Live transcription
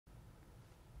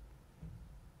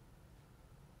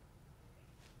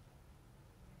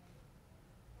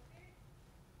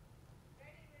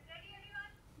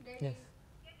Yes.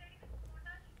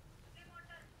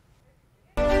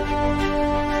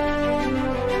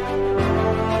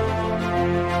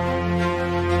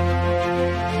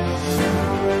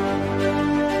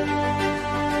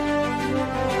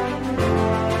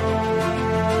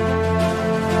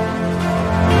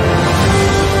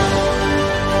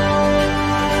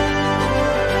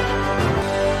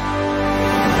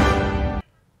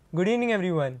 Good evening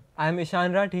everyone, I am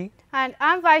Ishan Rathi. And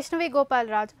I am Vaishnavi Gopal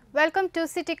Raj. Welcome to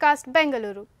CityCast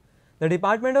Bengaluru. The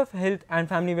Department of Health and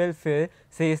Family Welfare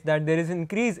says that there is an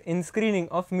increase in screening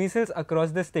of measles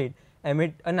across the state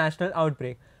amid a national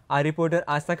outbreak. Our reporter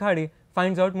Asta Khade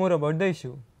finds out more about the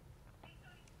issue.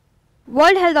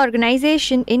 World Health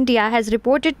Organization India has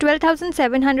reported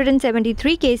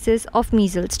 12,773 cases of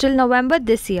measles till November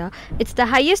this year. It's the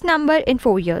highest number in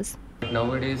 4 years.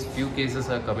 Nowadays, few cases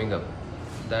are coming up.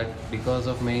 That because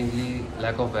of mainly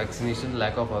lack of vaccination,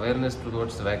 lack of awareness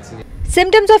towards vaccination.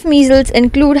 Symptoms of measles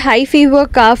include high fever,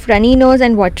 cough, runny nose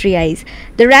and watery eyes.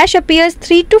 The rash appears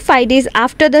 3 to 5 days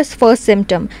after the first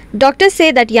symptom. Doctors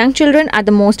say that young children are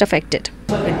the most affected.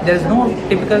 There is no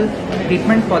typical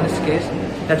treatment for this case.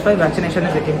 That's why vaccination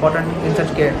is very important in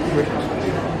such care.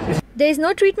 There is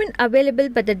no treatment available,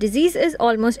 but the disease is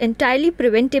almost entirely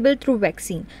preventable through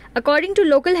vaccine. According to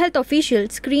local health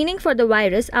officials, screening for the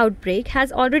virus outbreak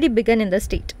has already begun in the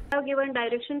state. I have given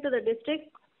direction to the district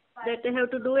that they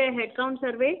have to do a head count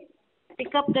survey,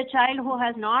 pick up the child who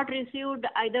has not received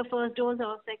either first dose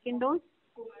or second dose,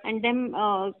 and then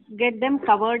get them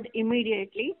covered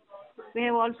immediately. We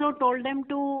have also told them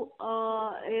to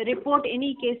report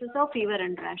any cases of fever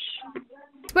and rash.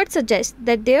 Experts suggest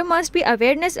that there must be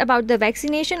awareness about the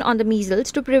vaccination on the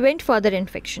measles to prevent further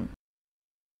infection.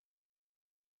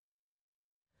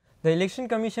 The Election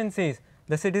Commission says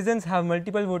the citizens have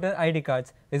multiple voter ID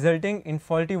cards, resulting in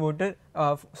faulty voter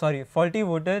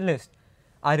list.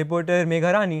 Our reporter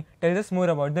Megha Rani tells us more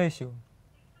about the issue.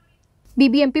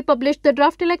 BBMP published the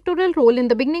draft electoral roll in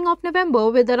the beginning of November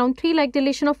with around 3 lakh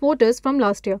deletion of voters from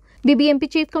last year. BBMP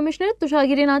Chief Commissioner Tushar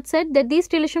Girinath said that this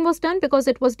deletion was done because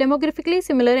it was demographically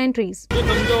similar entries. जो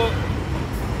समझो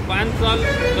 5 साल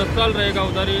 10 साल रहेगा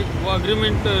उधर ही वो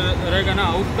agreement रहेगा ना,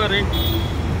 उसका रेंट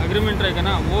अग्रीमेंट रहेगा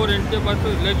ना, वो रेंट के पास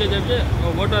लेके जाके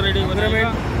वोटर रेडी हो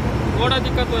जाएगा. थोड़ा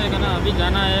दिक्कत होएगा ना, अभी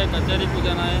जाना है कचहरी को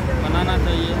जाना है, बनाना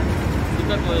चाहिए,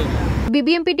 दिक्कत होएगी.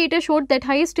 BBMP data showed that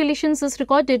highest deletions is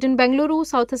recorded in Bengaluru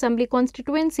South Assembly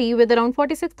constituency with around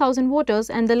 46,000 voters,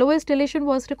 and the lowest deletion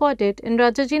was recorded in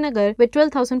Rajajinagar with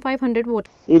 12,500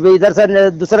 voters. इधर से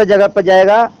दूसरा जगह पर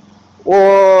जाएगा,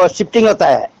 वो शिफ्टिंग होता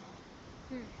है,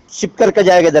 शिफ्ट करके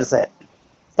जाएगा इधर से.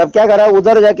 तब क्या करा,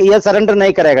 उधर जाके ये सरेंडर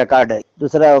नहीं करेगा कार्ड,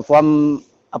 दूसरा फॉर्म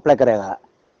अप्लाई करेगा,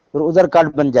 फिर उधर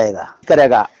कार्ड बन जाएगा,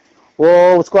 करेगा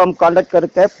वो, उसको हम कांटेक्ट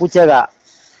करके पूछेगा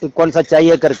कौन सा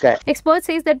चाहिए करके. Experts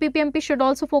says that BBMP should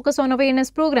also focus on awareness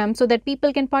programs so that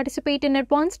people can participate in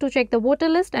advance to check the voter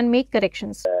list and make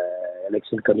corrections.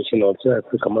 Election Commission also has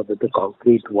to come up with a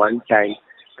concrete one-time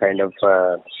kind of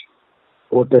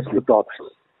voter slip option.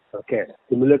 Okay,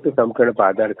 similar to some kind of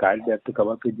Aadhaar card, they have to come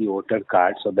up with the voter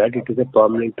card so that it is a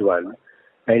permanent one,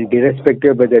 and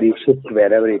irrespective of whether you shift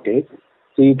wherever it is,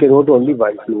 so you can vote only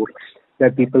once.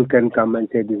 That people can come and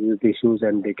say this is the issues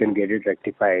and they can get it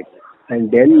rectified. And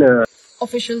then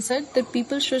officials said that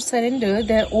people should surrender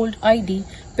their old ID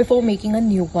before making a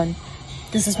new one.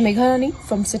 This is Megha Rani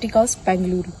from CityCast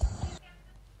Bengaluru.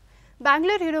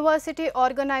 Bangalore University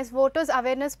organized voters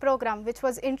awareness program which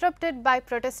was interrupted by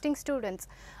protesting students.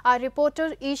 Our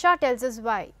reporter Isha tells us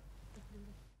why.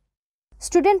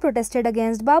 Students protested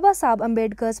against Baba Saheb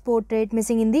Ambedkar's portrait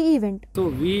missing in the event. So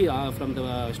we from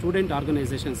the student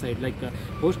organization side, like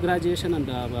post-graduation and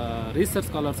research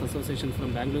scholars association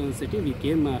from Bangalore University, we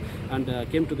came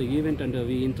came to the event, and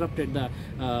we interrupted the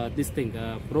this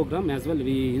program as well.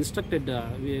 We instructed,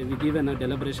 we given a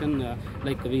deliberation,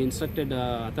 like we instructed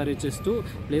authorities to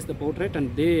place the portrait,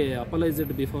 and they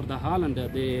apologized before the hall, and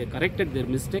they corrected their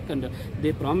mistake, and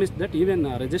they promised that even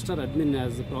register admin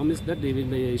has promised that they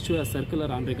will issue a circular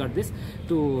on regard this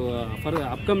to for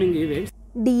upcoming events.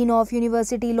 Dean of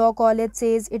University Law College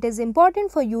says it is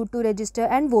important for youth to register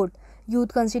and vote.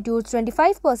 Youth constitutes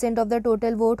 25% of the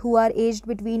total vote who are aged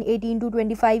between 18 to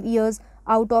 25 years.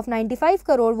 Out of 95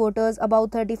 crore voters,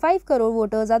 about 35 crore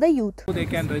voters are the youth. They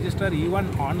can register even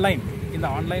online in the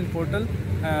online portal,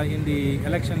 in the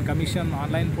Election Commission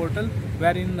online portal,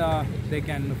 wherein they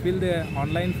can fill the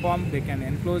online form, they can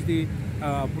enclose the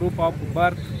proof of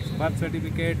birth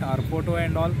certificate or photo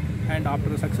and all, and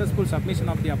after successful submission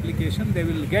of the application they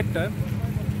will get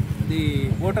the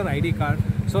voter ID card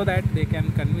so that they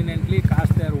can conveniently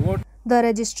cast their vote. The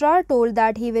registrar told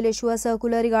that he will issue a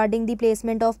circular regarding the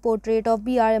placement of portrait of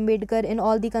B.R. Ambedkar in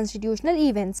all the constitutional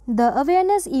events. The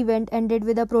awareness event ended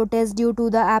with a protest due to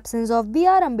the absence of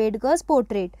B.R. Ambedkar's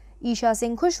portrait. Isha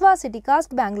Singh Khushwa,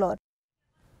 CityCast, Bangalore.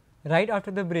 Right after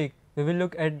the break, we will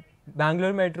look at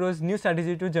Bangalore Metro's new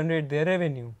strategy to generate their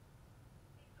revenue.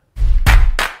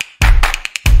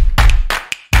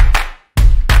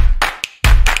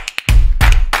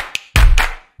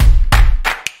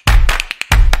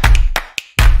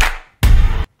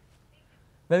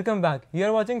 Welcome back. You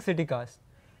are watching CityCast.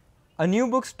 A new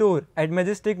bookstore at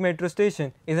Majestic Metro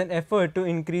Station is an effort to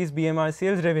increase BMR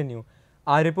sales revenue.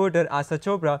 Our reporter Asa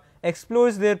Chopra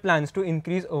explores their plans to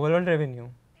increase overall revenue.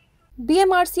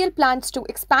 BMRCL plans to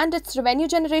expand its revenue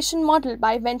generation model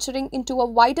by venturing into a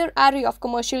wider array of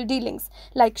commercial dealings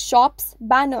like shops,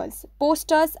 banners,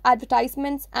 posters,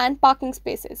 advertisements and parking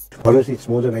spaces. For us, it's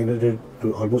more than 900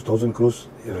 to almost 1,000 crores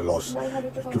is a loss.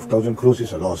 2,000 crores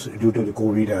is a loss due to the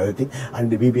COVID and everything. And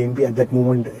the BBMP at that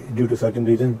moment, due to certain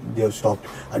reasons, they have stopped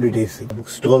advertising. The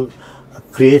bookstall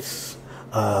creates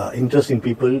interest in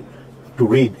people to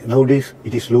read. Nowadays,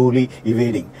 it is slowly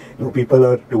evading. People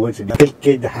are towards it.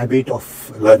 Inculcate the habit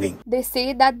of learning. They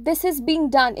say that this is being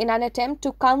done in an attempt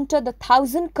to counter the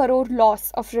 1,000 crore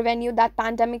loss of revenue that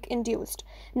pandemic induced.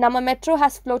 Nama Metro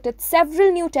has floated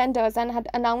several new tenders and had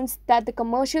announced that the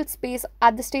commercial space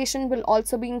at the station will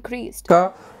also be increased.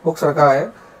 Books रखा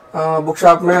है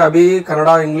bookshop में अभी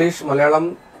Kannada, English,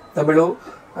 Malayalam, Tamil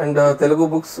and Telugu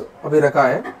books अभी रखा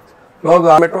है. लोग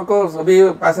metro को सभी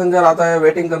पैसेंजर आता है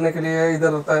वेटिंग करने के लिए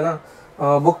इधर होता है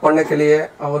ना बुक पढ़ने के लिए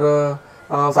और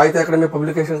साहित्य अकादमी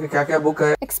पब्लिकेशन के क्या-क्या बुक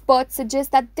है. Experts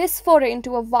suggest that this foray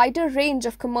into a wider range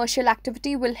of commercial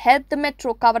activity will help the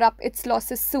metro cover up its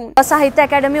losses soon. साहित्य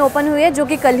अकादमी ओपन हुई है जो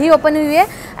कि कल ही ओपन हुई है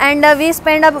and we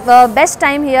spend a best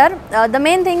time here. The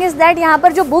main thing is that यहाँ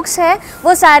पर जो बुक्स है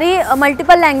वो सारी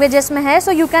मल्टीपल लैंग्वेजेस में है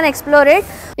so you can explore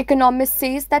it. Economists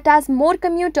says that as more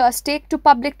commuters take to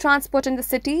public transport in the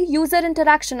city, user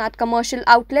interaction at commercial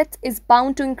outlets is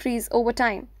bound to increase over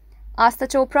time. Asta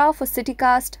Chopra for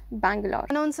CityCast, Bangalore.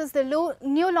 Announces the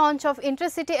new launch of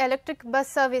intercity electric bus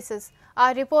services.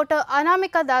 Our reporter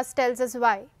Anamika Das tells us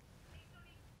why.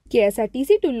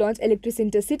 KSRTC to launch electric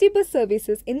intercity bus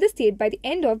services in the state by the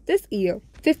end of this year.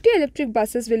 50 electric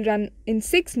buses will run in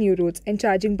 6 new routes and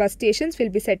charging bus stations will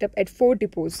be set up at 4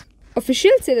 depots.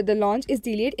 Officials say that the launch is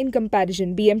delayed in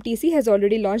comparison. BMTC has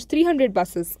already launched 300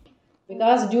 buses.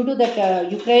 Because due to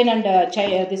that Ukraine and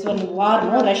this one war,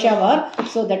 Russia war,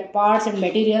 so that parts and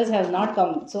materials have not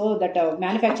come, so that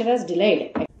manufacturers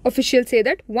delayed. Officials say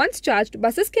that once charged,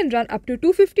 buses can run up to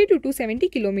 250 to 270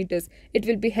 kilometers. It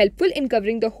will be helpful in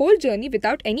covering the whole journey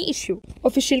without any issue.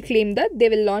 Officials claim that they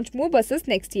will launch more buses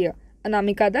next year.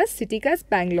 Anamika Das, CityCast,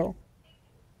 Bangalore.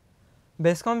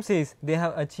 Bescom says they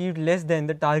have achieved less than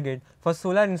the target for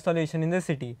solar installation in the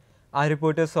city. Our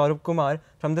reporter Saurabh Kumar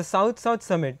from the South-South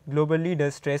Summit global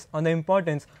leaders stress on the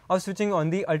importance of switching on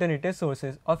the alternative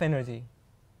sources of energy.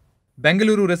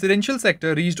 Bengaluru residential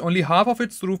sector reached only half of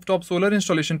its rooftop solar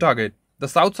installation target.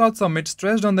 The South-South Summit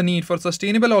stressed on the need for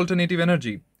sustainable alternative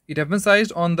energy. It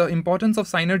emphasized on the importance of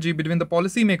synergy between the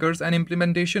policymakers and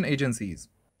implementation agencies.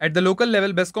 At the local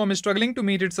level, Bescom is struggling to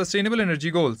meet its sustainable energy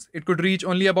goals. It could reach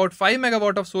only about 5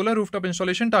 megawatt of solar rooftop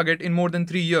installation target in more than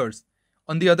 3 years.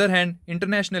 On the other hand,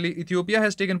 internationally, Ethiopia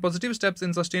has taken positive steps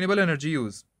in sustainable energy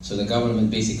use. So the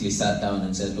government basically sat down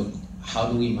and said, look, how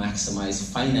do we maximize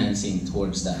financing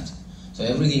towards that? So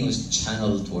everything was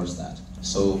channeled towards that.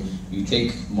 So you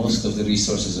take most of the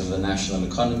resources of the national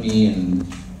economy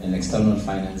and external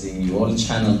financing, you all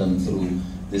channel them through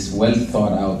this well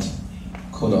thought out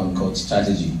quote-unquote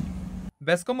strategy.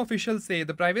 Bescom officials say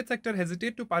the private sector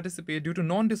hesitate to participate due to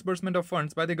non-disbursement of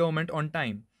funds by the government on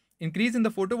time. Increase in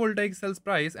the photovoltaic cells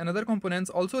price and other components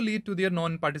also lead to their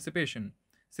non-participation.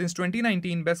 Since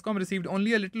 2019, Bescom received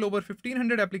only a little over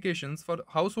 1,500 applications for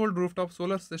household rooftop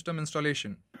solar system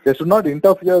installation. They should not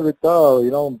interfere with the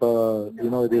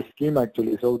the scheme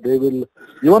actually. So they will,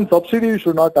 even subsidies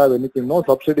should not have anything. No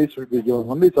subsidies should be given.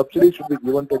 Only subsidies should be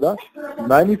given to the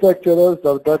manufacturers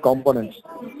of the components.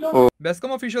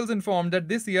 Bescom officials informed that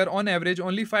this year, on average,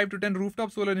 only 5 to 10 rooftop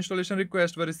solar installation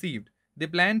requests were received. They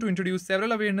plan to introduce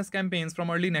several awareness campaigns from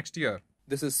early next year.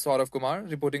 This is Saurav Kumar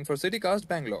reporting for CityCast,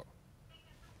 Bangalore.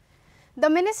 The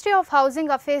Ministry of Housing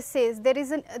Affairs says there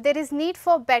is need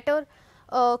for better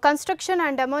construction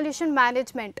and demolition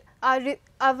management. Our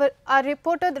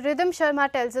reporter Rhythm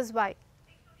Sharma tells us why.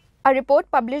 A report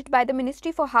published by the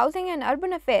Ministry for Housing and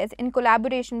Urban Affairs in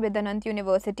collaboration with Anant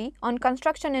University on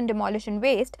construction and demolition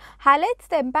waste highlights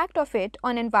the impact of it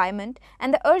on environment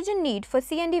and the urgent need for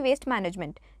C&D waste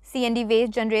management. C&D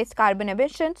waste generates carbon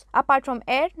emissions apart from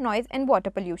air, noise and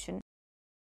water pollution.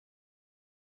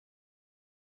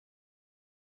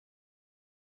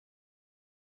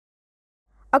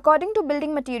 According to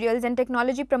Building Materials and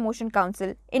Technology Promotion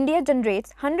Council, India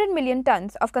generates 100 million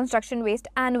tons of construction waste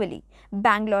annually.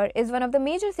 Bangalore is one of the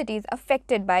major cities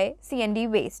affected by C&D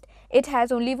waste. It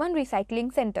has only one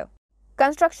recycling center.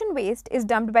 Construction waste is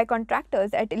dumped by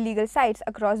contractors at illegal sites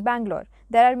across Bangalore.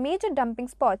 There are major dumping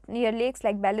spots near lakes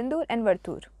like Balandur and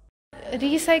Varthur.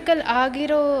 Recycle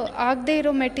ಆಗದೇ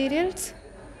ಇರೋ materials?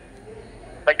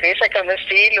 Like recycle ಅಂದ್ರೆ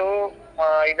steel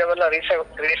ಇದೆಲ್ಲ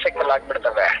recycle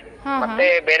ಆಗ್ಬಿಡ್ತವೆ. ಮತ್ತೆ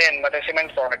ಬೇರೆ ಮತ್ತೆ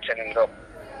cement products ನಿಮ್ದು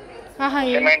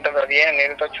cement ಅದು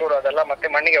ಏನಿರುತ್ತೋ ಚೂರು ಅದೆಲ್ಲ ಮತ್ತೆ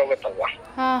ಮಣ್ಣಿಗೆ ಹೋಗುತ್ತಲ್ವಾ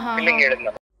ಬಿಲ್ಡಿಂಗ್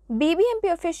ಹೇಳಿದ್ನಲ್ಲ. BBMP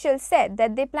officials said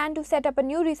that they plan to set up a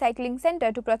new recycling center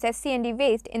to process C&D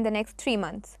waste in the next 3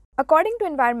 months. According to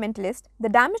environmentalists,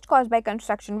 the damage caused by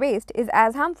construction waste is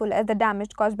as harmful as the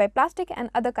damage caused by plastic and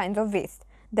other kinds of waste.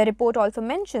 The report also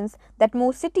mentions that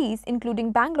most cities, including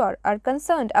Bangalore, are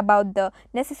concerned about the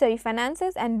necessary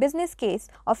finances and business case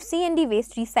of C&D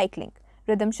waste recycling.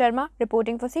 Rhythm Sharma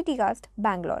reporting for Citycast,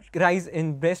 Bangalore. Rise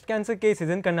in breast cancer cases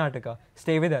in Karnataka.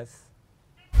 Stay with us.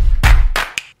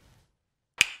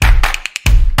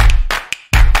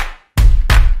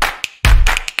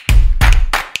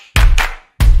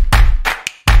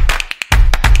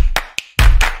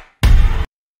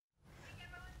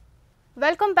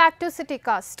 Welcome back to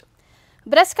Citycast.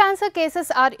 Breast cancer cases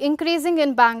are increasing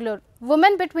in Bangalore.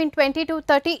 Women between 20 to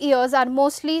 30 years are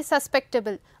mostly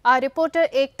suspectable. Our reporter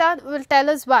Ekta will tell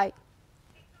us why.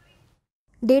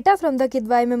 Data from the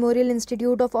Kidwai Memorial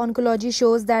Institute of Oncology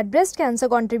shows that breast cancer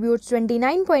contributes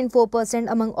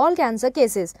 29.4% among all cancer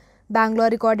cases.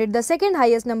 Bangalore recorded the second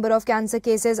highest number of cancer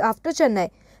cases after Chennai.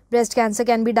 Breast cancer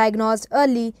can be diagnosed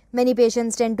early. Many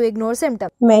patients tend to ignore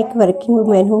symptoms. मैं एक working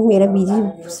women हूँ, मेरा busy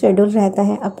schedule रहता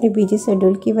है। अपने busy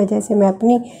schedule की वजह से मैं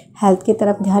अपनी हेल्थ की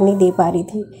तरफ ध्यान नहीं दे पा रही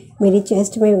थी। मेरी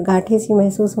चेस्ट में गांठें सी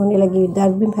महसूस होने लगी,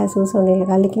 दर्द भी महसूस होने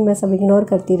लगा, लेकिन मैं सब इग्नोर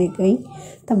करती रह गई।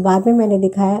 तब बाद में मैंने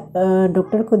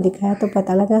डॉक्टर को दिखाया तो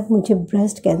पता लगा मुझे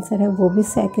ब्रेस्ट कैंसर है, वो भी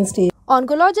second stage.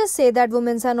 Oncologists say that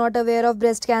women are not aware of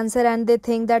breast cancer and they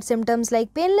think that symptoms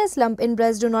like painless lump in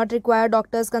breast do not require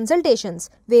doctor's consultations.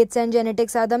 Weights and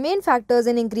genetics are the main factors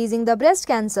in increasing the breast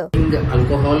cancer.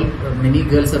 Alcohol, many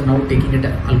girls are now taking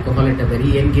alcohol at a very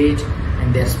young age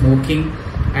and they are smoking,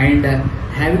 and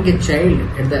having a child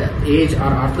at the age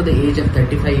or after the age of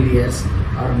 35 years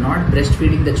or not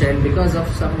breastfeeding the child because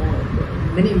of some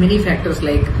many factors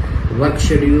like work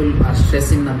schedule or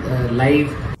stress in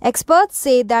life. Experts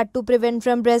say that to prevent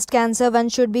from breast cancer, one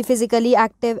should be physically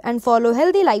active and follow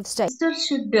healthy lifestyle. Sisters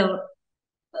should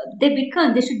they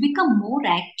should become more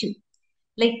active.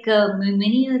 Like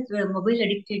many are mobile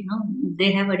addicted. No,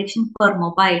 they have addiction for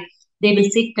mobile. They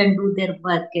will sit and do their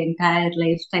work entire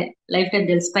lifetime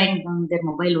they'll spend on their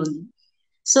mobile only.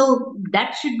 So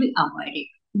that should be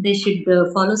avoided. They should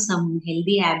follow some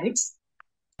healthy habits.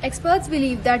 Experts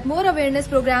believe that more awareness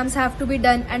programs have to be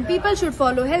done and people should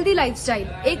follow healthy lifestyle.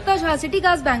 Ekta Jha,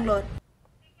 Citycast, Bangalore.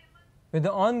 With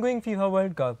the ongoing FIFA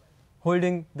World Cup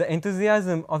holding the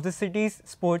enthusiasm of the city's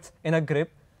sports in a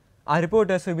grip, our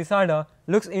reporter Subi Sada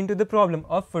looks into the problem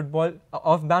of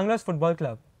Bangalore's football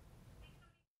club.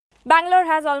 Bangalore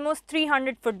has almost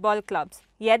 300 football clubs,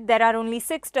 yet there are only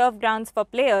 6 turf grounds for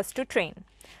players to train.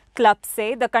 Clubs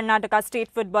say the Karnataka State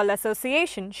Football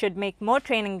Association should make more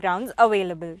training grounds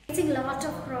available. Facing a lot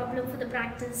of problem for the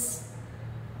practice,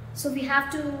 so we have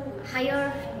to hire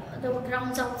the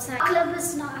grounds outside. Our club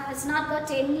has not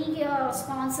got any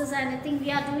sponsors or anything.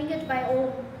 We are doing it by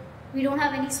own. We don't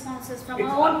have any sponsors from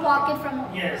our own pocket.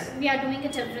 We are doing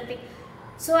it everything.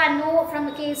 So I know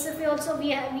from the KSFA also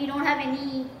we don't have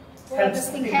any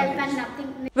help and nothing.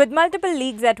 With multiple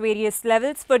leagues at various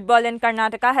levels, football in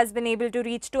Karnataka has been able to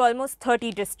reach to almost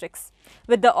 30 districts.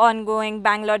 With the ongoing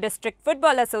Bangalore District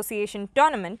Football Association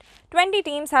tournament, 20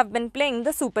 teams have been playing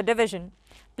the Super Division.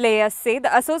 Players say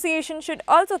the association should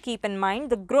also keep in mind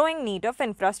the growing need of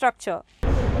infrastructure.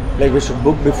 Like we should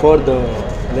book before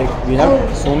we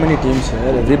have so many teams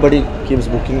here, everybody keeps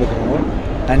booking the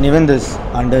ground, and even this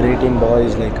under 18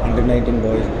 boys, like under 19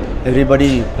 boys,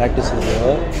 everybody practices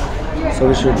there. So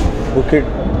we should book it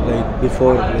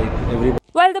before everybody.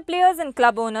 While the players and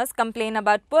club owners complain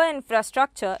about poor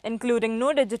infrastructure, including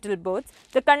no digital boards,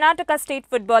 the Karnataka State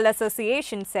Football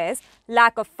Association says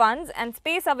lack of funds and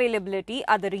space availability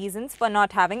are the reasons for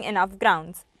not having enough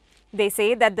grounds. They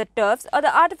say that the turfs or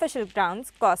the artificial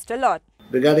grounds cost a lot.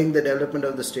 Regarding the development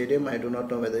of the stadium, I do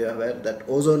not know whether you are aware that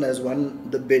Ozone has won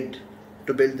the bid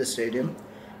to build the stadium,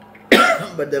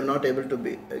 but they are not able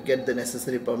to get the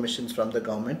necessary permissions from the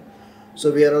government.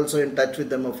 So we are also in touch with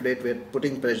them of late. We are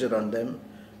putting pressure on them.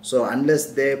 So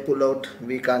unless they pull out,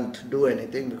 we can't do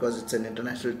anything because it's an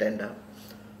international tender.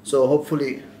 So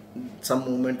hopefully some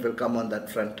movement will come on that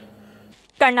front.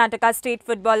 Karnataka State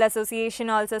Football Association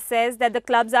also says that the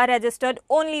clubs are registered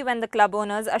only when the club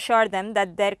owners assure them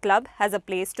that their club has a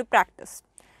place to practice.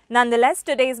 Nonetheless,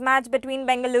 today's match between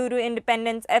Bengaluru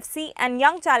Independence FC and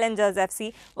Young Challengers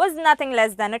FC was nothing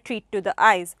less than a treat to the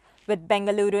eyes, with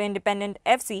Bengaluru Independent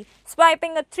FC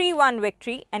swiping a 3-1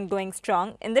 victory and going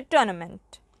strong in the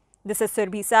tournament. This is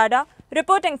Surbhi Sada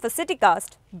reporting for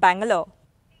CityCast, Bangalore.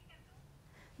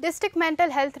 District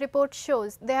Mental Health Report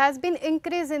shows there has been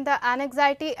increase in the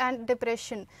anxiety and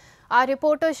depression. Our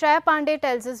reporter Shreya Pandey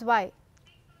tells us why.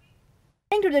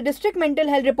 According to the District Mental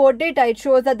Health Report data, it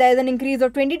shows that there is an increase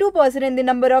of 22% in the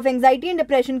number of anxiety and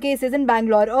depression cases in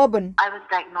Bangalore urban. I was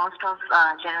diagnosed of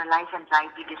generalized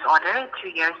anxiety disorder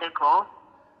 3 years ago.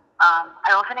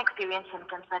 I often experience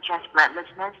symptoms such as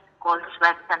breathlessness, cold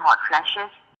sweats and hot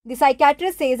flashes. The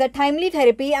psychiatrist says that timely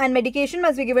therapy and medication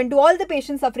must be given to all the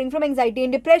patients suffering from anxiety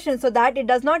and depression so that it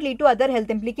does not lead to other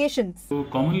health implications. So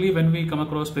commonly when we come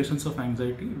across patients of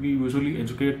anxiety, we usually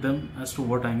educate them as to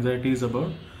what anxiety is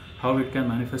about, how it can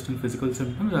manifest in physical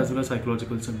symptoms as well as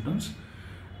psychological symptoms.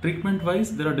 Treatment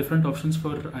wise, there are different options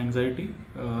for anxiety.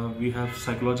 We have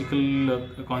psychological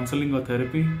counseling or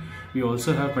therapy. We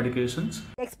also have medications.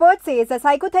 Experts say that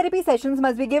psychotherapy sessions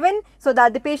must be given so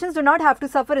that the patients do not have to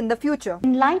suffer in the future.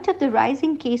 In light of the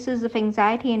rising cases of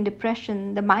anxiety and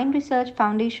depression, the Mind Research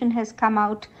Foundation has come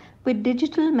out with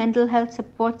digital mental health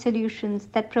support solutions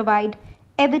that provide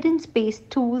evidence-based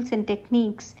tools and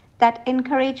techniques that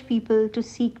encourage people to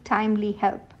seek timely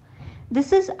help.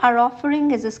 This is our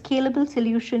offering as a scalable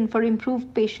solution for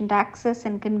improved patient access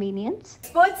and convenience.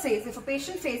 Experts say if a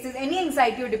patient faces any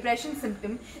anxiety or depression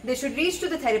symptom, they should reach to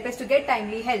the therapist to get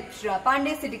timely help. Shreya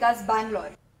Pandey, CityCast,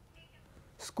 Bangalore.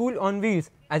 School on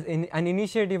Wheels, as an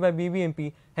initiative by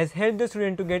BBMP, has helped the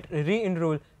student to get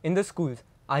re-enrolled in the schools.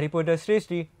 Our reporter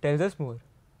Shrestri tells us more.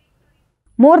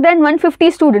 More than 150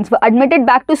 students were admitted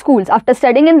back to schools after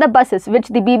studying in the buses which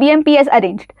the BBMP has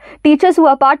arranged. Teachers who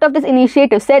are part of this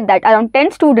initiative said that around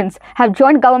 10 students have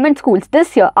joined government schools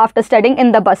this year after studying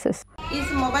in the buses.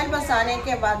 इस mobile बस आने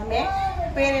के बाद में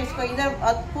parents को इधर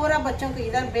पूरा बच्चों को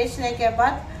इधर भेजने के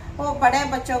बाद वो बड़े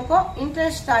बच्चों को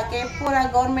इंटरेस्ट आके पूरा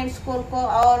गवर्नमेंट स्कूल को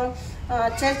और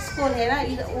चर्च स्कूल है ना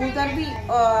उधर भी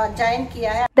ज्वाइन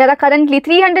किया है. There are currently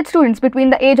 300 students between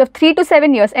the age of 3 to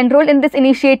 7 years enrolled in this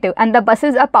initiative, and the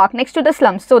buses are parked next to the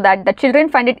slums so that the children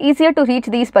find it easier to reach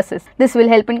these buses. This will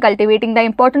help in cultivating the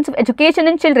importance of education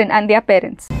in children and their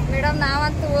parents. Madam,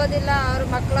 navantu odilla avaru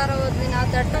makkalaru odli na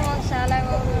dattu ಶಾಲೆಗೆ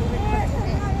ಹೋಗಿ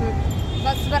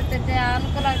bus ಬರ್ತೈತೆ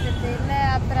ಅನುಕೂಲ ಆಗ್ತೈತೆ ಇಲ್ಲೇ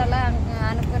ಹತ್ರ ಎಲ್ಲ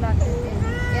ಅನುಕೂಲ ಆಗ್ತೈತೆ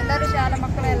ಎಲ್ಲರೂ ಶಾಲಾ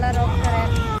ಮಕ್ಕಳು ಎಲ್ಲರೂ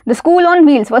ಹೋಗ್ತಾರೆ. The school on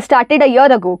wheels was started a year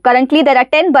ago. Currently, there are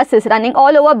 10 buses running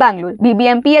all over Bangalore.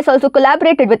 BBMP has also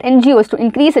collaborated with NGOs to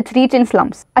increase its reach in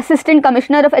slums. Assistant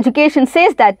Commissioner of Education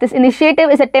says that this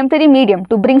initiative is a temporary medium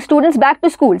to bring students back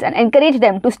to schools and encourage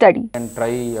them to study. And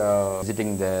try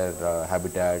visiting their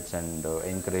habitats and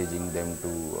encouraging them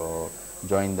to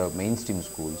join the mainstream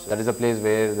schools. That is a place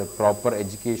where the proper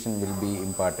education will be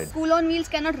imparted. School on wheels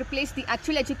cannot replace the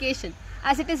actual education,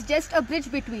 as it is just a bridge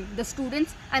between the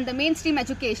students and the mainstream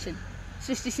education.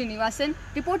 Shrishti Srinivasan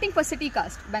reporting for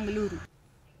CityCast, Bengaluru.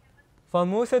 For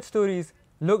more such stories,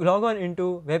 log on into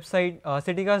website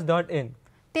citycast.in.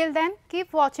 Till then,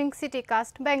 keep watching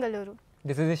CityCast, Bengaluru.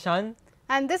 This is Ishan.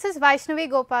 And this is Vaishnavi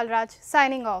Gopal Raj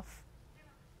signing off.